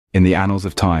In the annals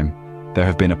of time, there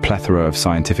have been a plethora of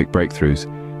scientific breakthroughs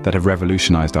that have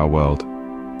revolutionized our world.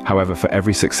 However, for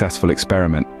every successful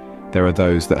experiment, there are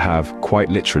those that have, quite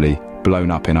literally, blown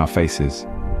up in our faces.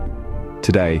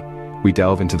 Today, we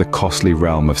delve into the costly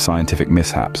realm of scientific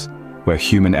mishaps, where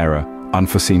human error,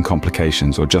 unforeseen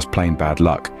complications, or just plain bad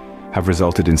luck have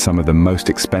resulted in some of the most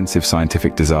expensive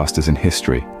scientific disasters in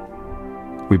history.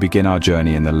 We begin our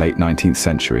journey in the late 19th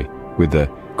century with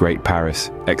the Great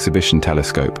Paris Exhibition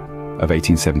Telescope of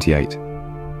 1878.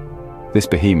 This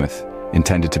behemoth,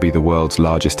 intended to be the world's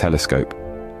largest telescope,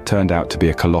 turned out to be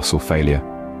a colossal failure.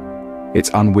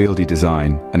 Its unwieldy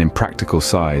design and impractical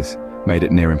size made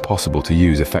it near impossible to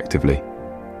use effectively.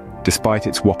 Despite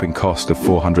its whopping cost of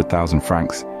 400,000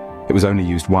 francs, it was only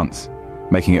used once,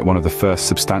 making it one of the first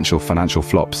substantial financial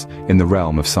flops in the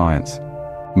realm of science.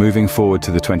 Moving forward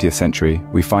to the 20th century,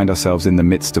 we find ourselves in the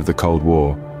midst of the Cold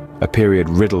War, a period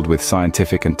riddled with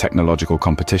scientific and technological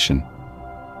competition.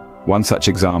 One such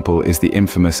example is the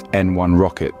infamous N-1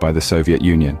 rocket by the Soviet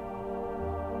Union.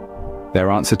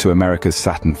 Their answer to America's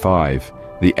Saturn V,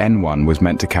 the N-1 was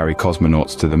meant to carry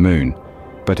cosmonauts to the moon,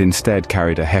 but instead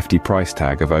carried a hefty price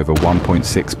tag of over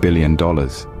 $1.6 billion.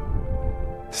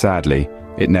 Sadly,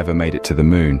 it never made it to the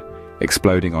moon,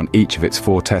 exploding on each of its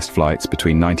 4 test flights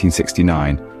between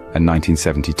 1969 and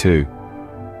 1972.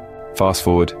 Fast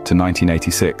forward to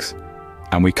 1986,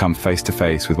 and we come face to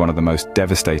face with one of the most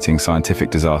devastating scientific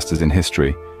disasters in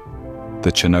history,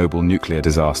 the Chernobyl nuclear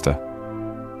disaster.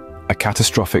 A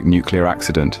catastrophic nuclear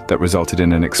accident that resulted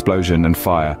in an explosion and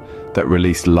fire that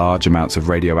released large amounts of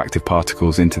radioactive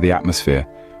particles into the atmosphere,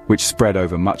 which spread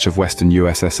over much of Western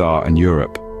USSR and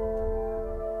Europe.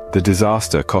 The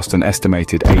disaster cost an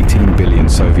estimated 18 billion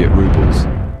Soviet rubles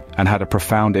and had a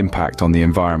profound impact on the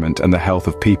environment and the health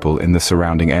of people in the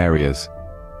surrounding areas.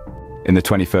 In the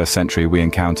 21st century, we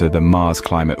encounter the Mars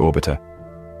Climate Orbiter.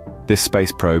 This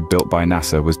space probe built by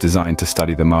NASA was designed to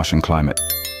study the Martian climate.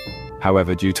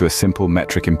 However, due to a simple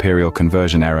metric imperial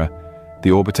conversion error,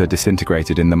 the orbiter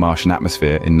disintegrated in the Martian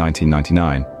atmosphere in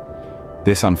 1999.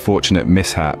 This unfortunate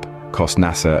mishap cost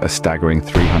NASA a staggering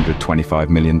 $325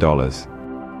 million.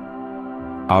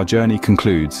 Our journey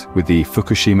concludes with the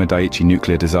Fukushima Daiichi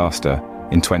nuclear disaster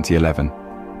in 2011.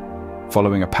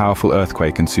 Following a powerful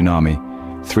earthquake and tsunami,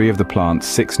 3 of the plant's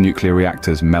 6 nuclear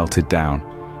reactors melted down,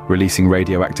 releasing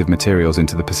radioactive materials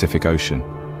into the Pacific Ocean.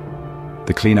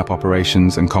 The cleanup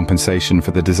operations and compensation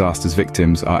for the disaster's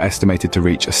victims are estimated to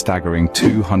reach a staggering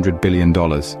 $200 billion.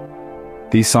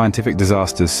 These scientific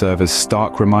disasters serve as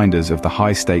stark reminders of the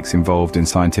high stakes involved in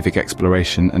scientific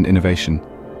exploration and innovation.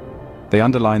 They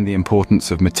underline the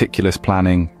importance of meticulous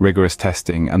planning, rigorous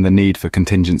testing, and the need for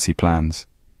contingency plans.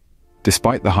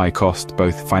 Despite the high cost,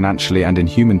 both financially and in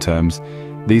human terms,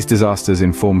 these disasters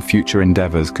inform future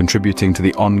endeavors, contributing to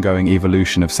the ongoing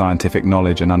evolution of scientific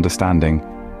knowledge and understanding.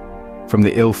 From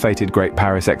the ill-fated Great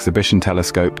Paris Exhibition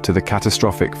Telescope to the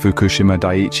catastrophic Fukushima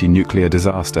Daiichi nuclear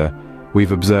disaster,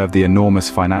 we've observed the enormous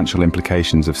financial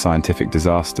implications of scientific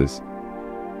disasters.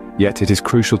 Yet it is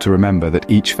crucial to remember that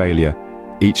each failure,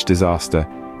 each disaster,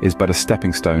 is but a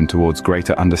stepping stone towards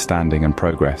greater understanding and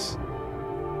progress.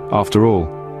 After all,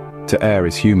 to err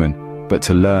is human, but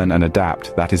to learn and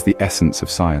adapt, that is the essence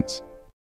of science.